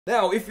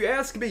Now, if you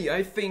ask me,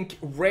 I think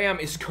Ram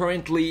is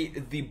currently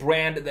the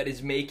brand that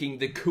is making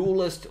the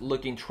coolest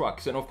looking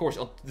trucks. And of course,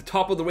 on the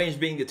top of the range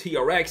being the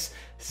TRX,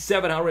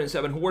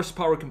 707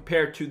 horsepower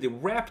compared to the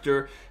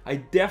Raptor, I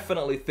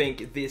definitely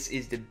think this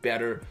is the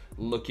better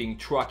looking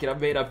truck. And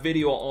I've made a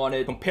video on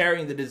it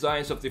comparing the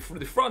designs of the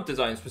front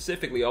design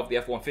specifically of the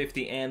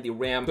F-150 and the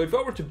Ram. So if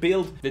I were to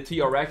build the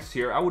TRX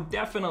here, I would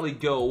definitely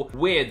go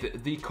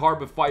with the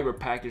carbon fiber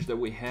package that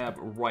we have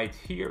right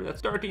here.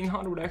 That's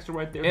 1,300 extra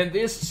right there. And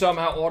this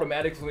somehow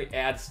automatically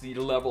adds the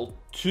level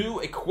 2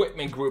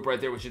 equipment group right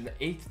there, which is an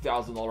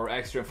 $8,000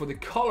 extra. And for the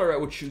color, I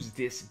would choose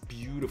this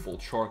beautiful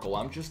charcoal.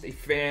 I'm just a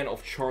fan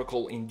of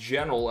charcoal in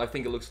general. I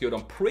think it looks good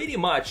on pretty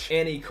much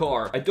any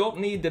car. I don't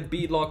need the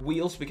beadlock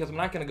wheels because I'm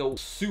not gonna go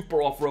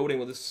super off-roading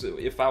with this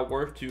if I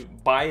were to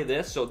buy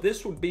this. So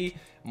this would be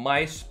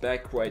my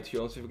spec right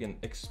here. Let's see if we can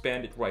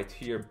expand it right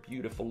here.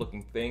 Beautiful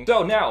looking thing.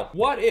 So now,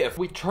 what if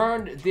we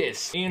turned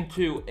this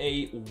into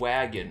a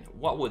wagon?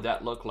 What would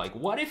that look like?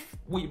 What if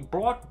we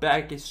brought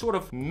back a sort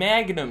of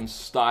Magnum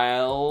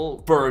style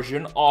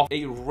version of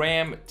a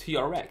Ram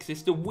TRX?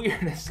 It's the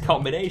weirdest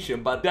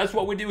combination, but that's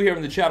what we do here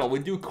on the channel. We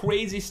do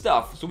crazy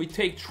stuff. So we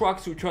take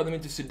trucks, we turn them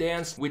into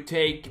sedans, we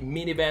take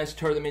minivans,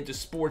 turn them into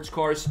sports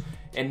cars,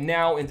 and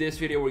now in this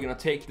video, we're gonna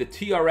take the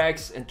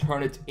TRX and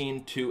turn it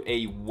into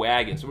a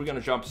wagon. So we're gonna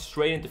jump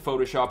straight into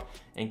Photoshop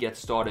and get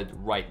started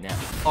right now.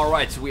 All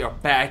right, so we are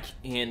back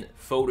in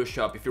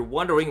Photoshop. If you're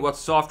wondering what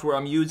software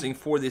I'm using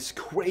for this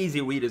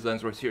crazy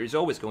redesigns right here, it's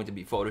always going to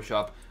be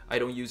Photoshop. I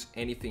don't use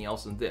anything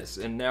else in this.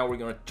 And now we're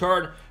gonna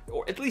turn,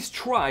 or at least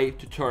try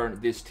to turn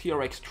this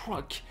TRX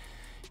truck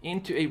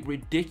into a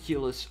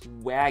ridiculous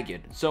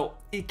wagon. So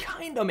it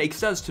kind of makes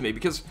sense to me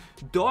because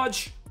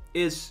Dodge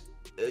is,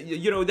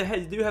 you know, they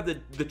do have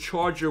the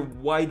Charger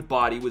wide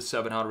body with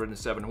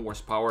 707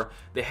 horsepower,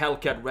 the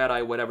Hellcat Red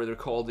Eye, whatever they're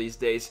called these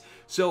days.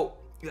 So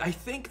I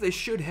think they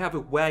should have a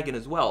wagon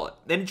as well.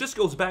 And it just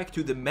goes back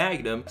to the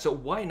Magnum, so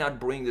why not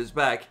bring this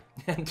back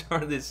and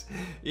turn this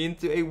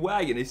into a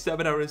wagon? A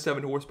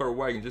 707 horsepower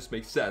wagon just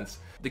makes sense.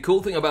 The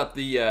cool thing about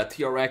the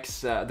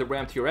TRX, the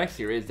Ram TRX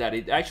here, is that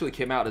it actually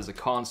came out as a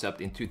concept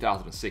in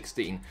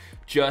 2016,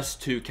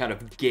 just to kind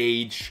of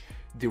gauge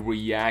the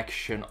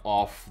reaction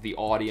of the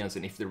audience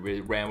and if the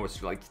Ram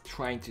was like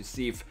trying to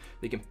see if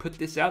they can put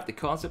this out, the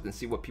concept, and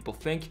see what people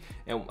think.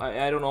 And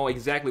I don't know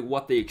exactly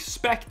what they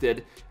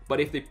expected, but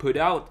if they put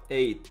out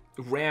a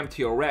Ram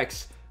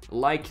TRX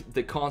like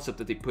the concept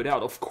that they put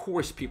out, of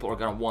course people are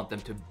gonna want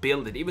them to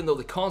build it, even though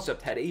the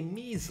concept had a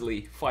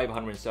measly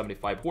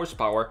 575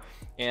 horsepower,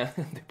 and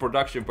the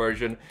production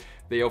version,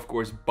 they of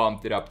course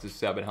bumped it up to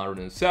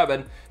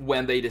 707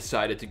 when they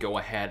decided to go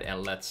ahead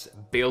and let's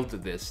build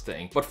this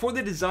thing. But for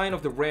the design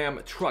of the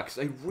Ram trucks,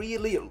 I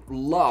really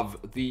love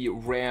the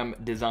Ram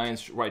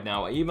designs right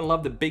now. I even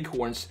love the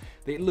bighorns.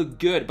 They look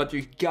good, but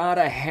you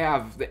gotta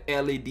have the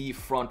LED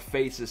front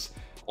faces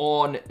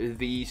on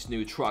these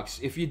new trucks.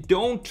 If you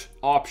don't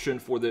option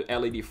for the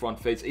LED front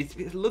face,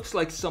 it looks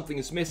like something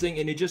is missing,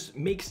 and it just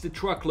makes the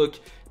truck look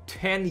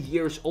 10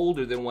 years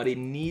older than what it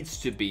needs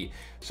to be.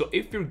 So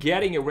if you're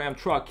getting a Ram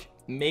truck,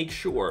 make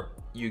sure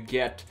you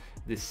get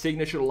the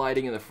signature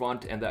lighting in the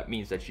front, and that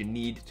means that you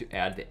need to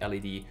add the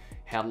LED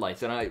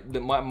headlights.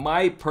 And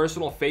my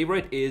personal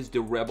favorite is the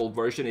Rebel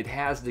version. It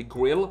has the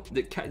grille,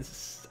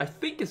 I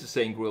think it's the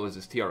same grille as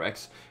this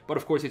TRX, but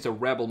of course it's a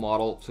Rebel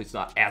model, so it's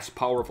not as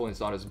powerful, it's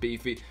not as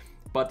beefy,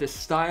 but the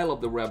style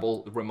of the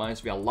Rebel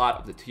reminds me a lot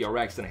of the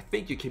TRX, and I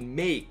think you can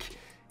make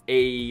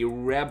a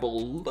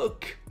Rebel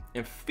look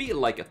and feel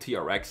like a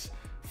TRX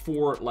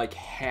for like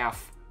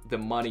half the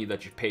money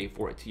that you pay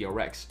for a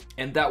TRX.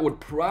 And that would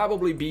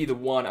probably be the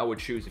one I would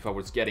choose if I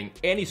was getting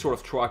any sort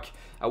of truck.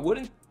 I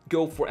wouldn't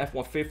go for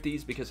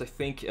F-150s because I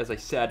think, as I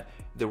said,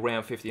 the Ram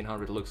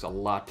 1500 looks a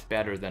lot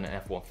better than an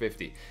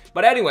F-150.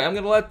 But anyway, I'm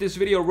gonna let this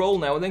video roll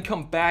now and then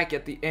come back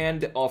at the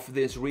end of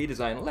this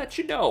redesign and let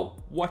you know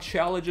what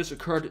challenges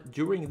occurred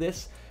during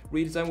this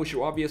redesign, which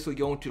you're obviously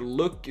going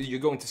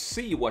to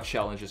see what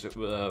challenges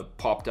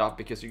popped up,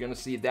 because you're going to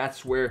see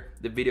that's where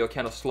the video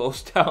kind of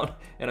slows down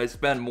and I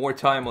spend more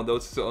time on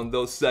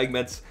those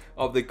segments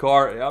of the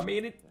car. I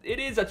mean, it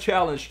is a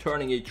challenge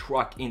turning a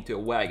truck into a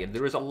wagon.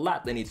 There is a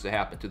lot that needs to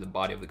happen to the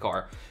body of the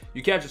car.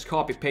 You can't just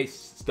copy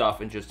paste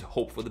stuff and just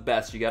hope for the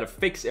best. You got to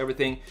fix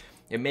everything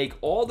and make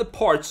all the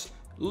parts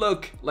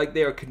look like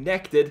they are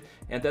connected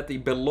and that they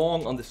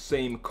belong on the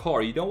same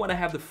car. You don't want to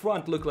have the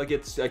front look like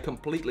it's a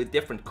completely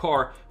different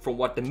car from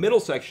what the middle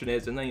section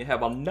is, and then you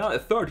have a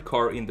third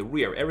car in the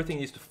rear. Everything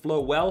needs to flow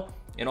well,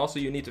 and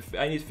also I need to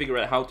figure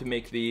out how to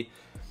make the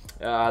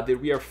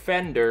rear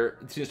fender,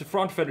 since the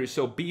front fender is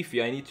so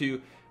beefy, I need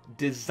to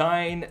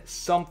design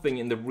something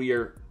in the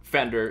rear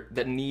fender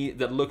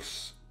that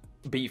looks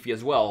beefy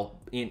as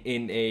well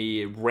in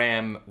a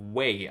Ram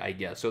way, I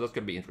guess. So that's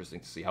gonna be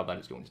interesting to see how that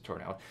is going to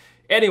turn out.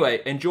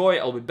 Anyway, enjoy.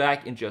 I'll be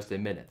back in just a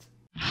minute.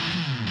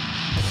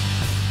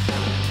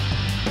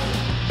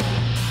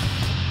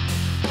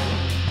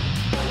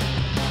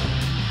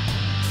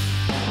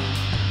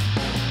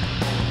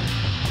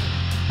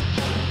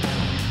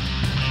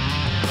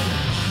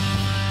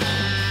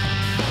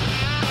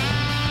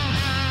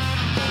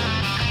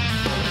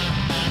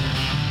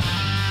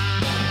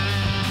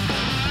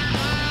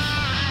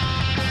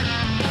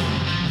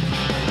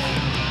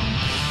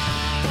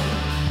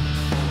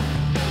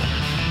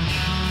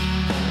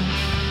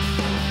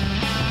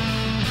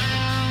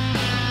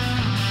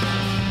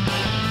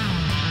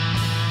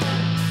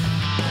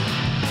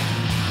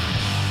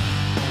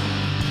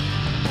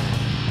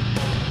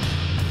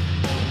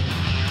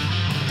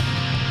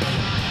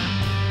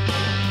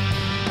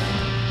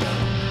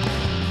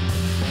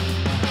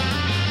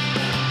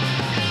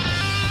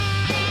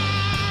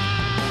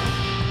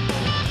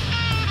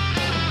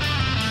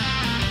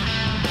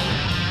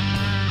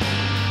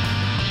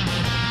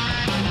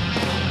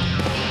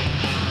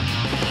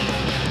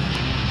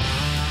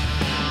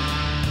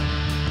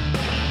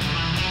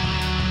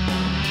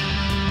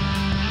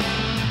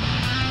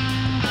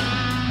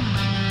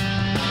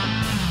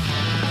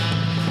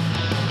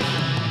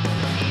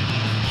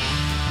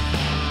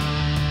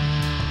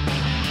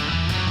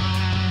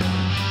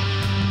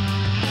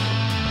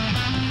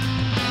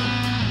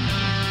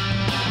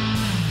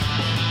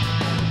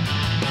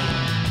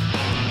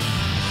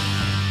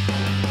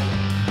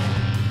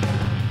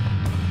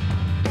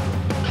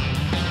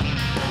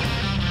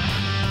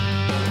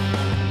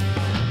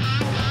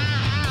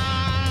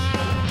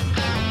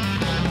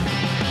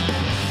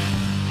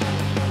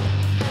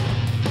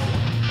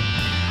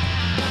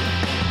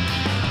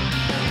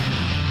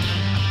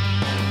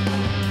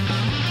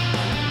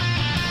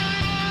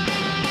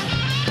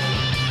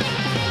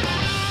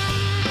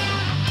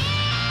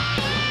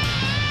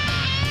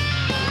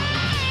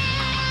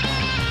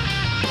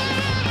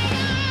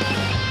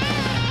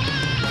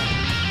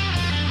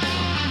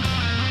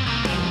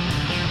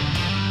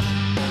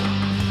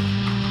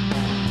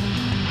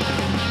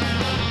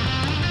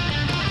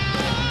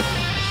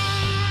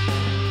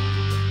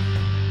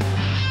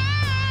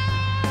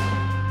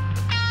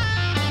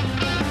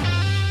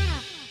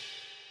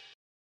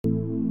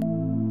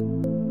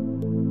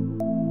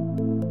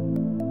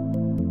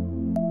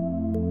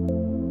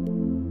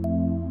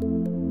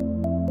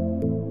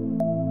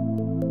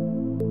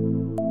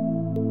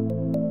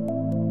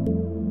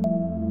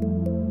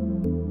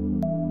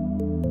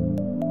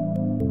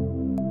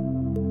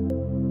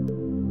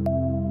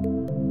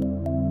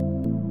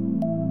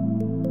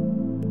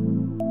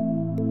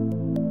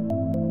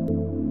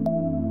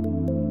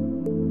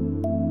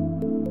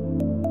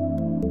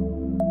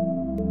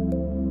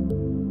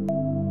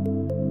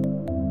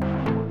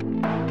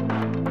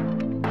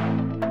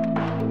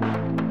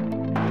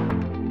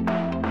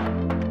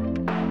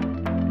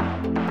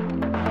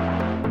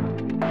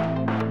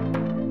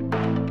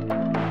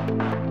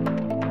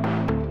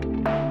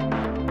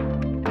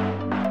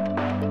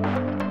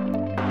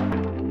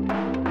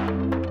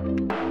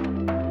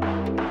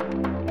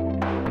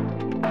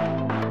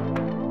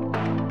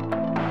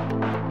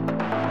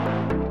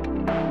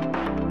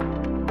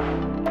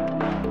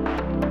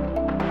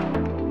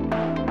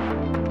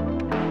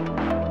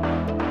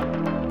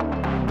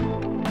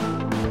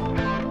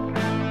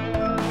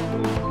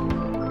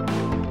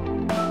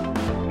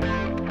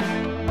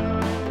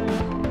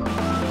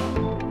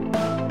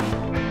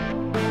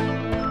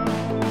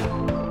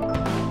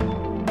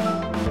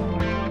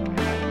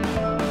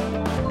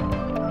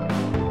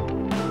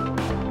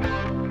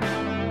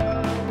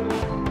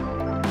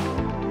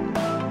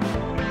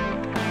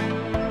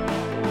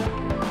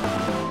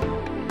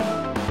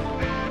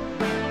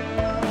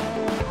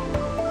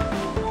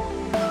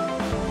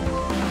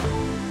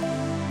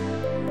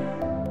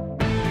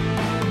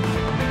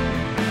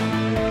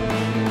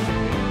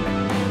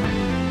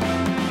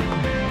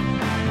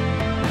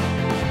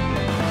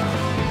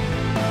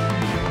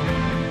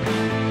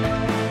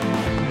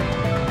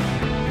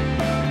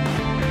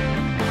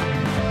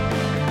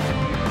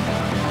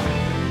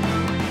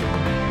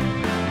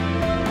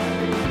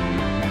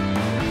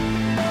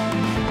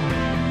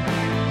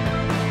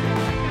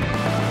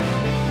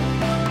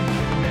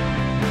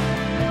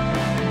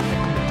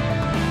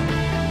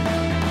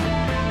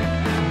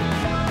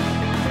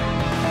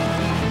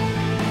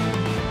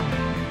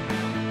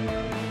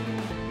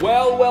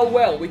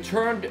 Well, we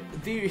turned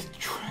the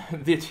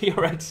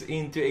TRX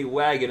into a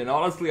wagon, and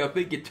honestly, I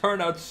think it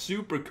turned out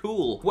super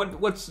cool.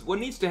 What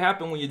needs to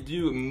happen when you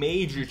do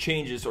major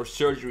changes or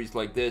surgeries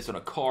like this on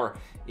a car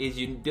is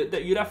you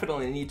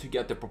definitely need to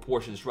get the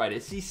proportions right. I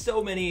see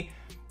so many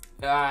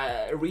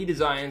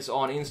redesigns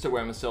on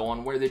Instagram and so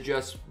on where they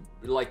just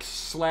like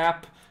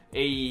slap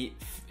a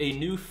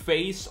new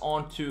face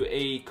onto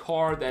a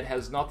car that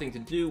has nothing to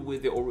do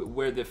with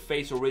where the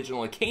face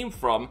originally came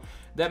from.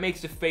 That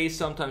makes the face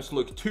sometimes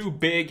look too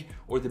big,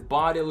 or the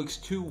body looks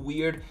too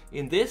weird.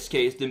 In this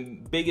case, the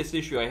biggest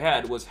issue I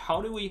had was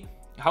how do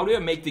I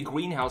make the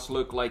greenhouse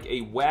look like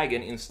a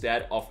wagon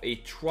instead of a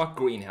truck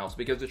greenhouse?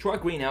 Because the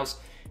truck greenhouse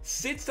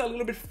sits a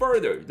little bit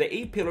further. The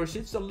A-pillar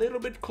sits a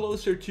little bit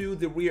closer to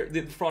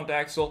the front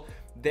axle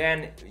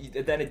than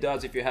it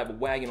does if you have a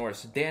wagon or a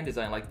sedan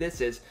design like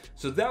this is.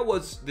 So that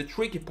was the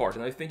tricky part,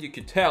 and I think you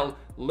could tell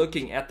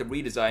looking at the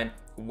redesign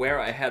where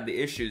I had the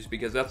issues,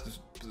 because that's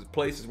the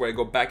places where I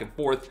go back and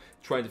forth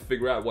trying to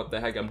figure out what the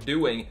heck I'm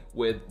doing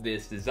with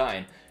this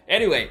design.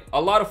 Anyway,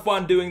 a lot of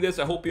fun doing this.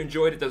 I hope you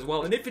enjoyed it as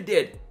well, and if you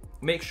did,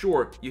 make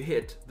sure you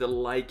hit the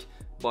like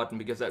button,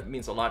 because that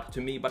means a lot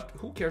to me. But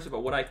who cares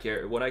about what I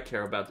care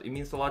about? It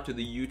means a lot to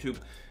the YouTube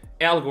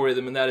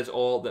algorithm, and that is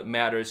all that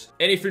matters.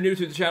 And if you're new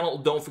to the channel,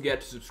 don't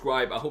forget to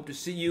subscribe. I hope to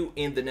see you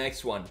in the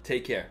next one.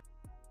 Take care.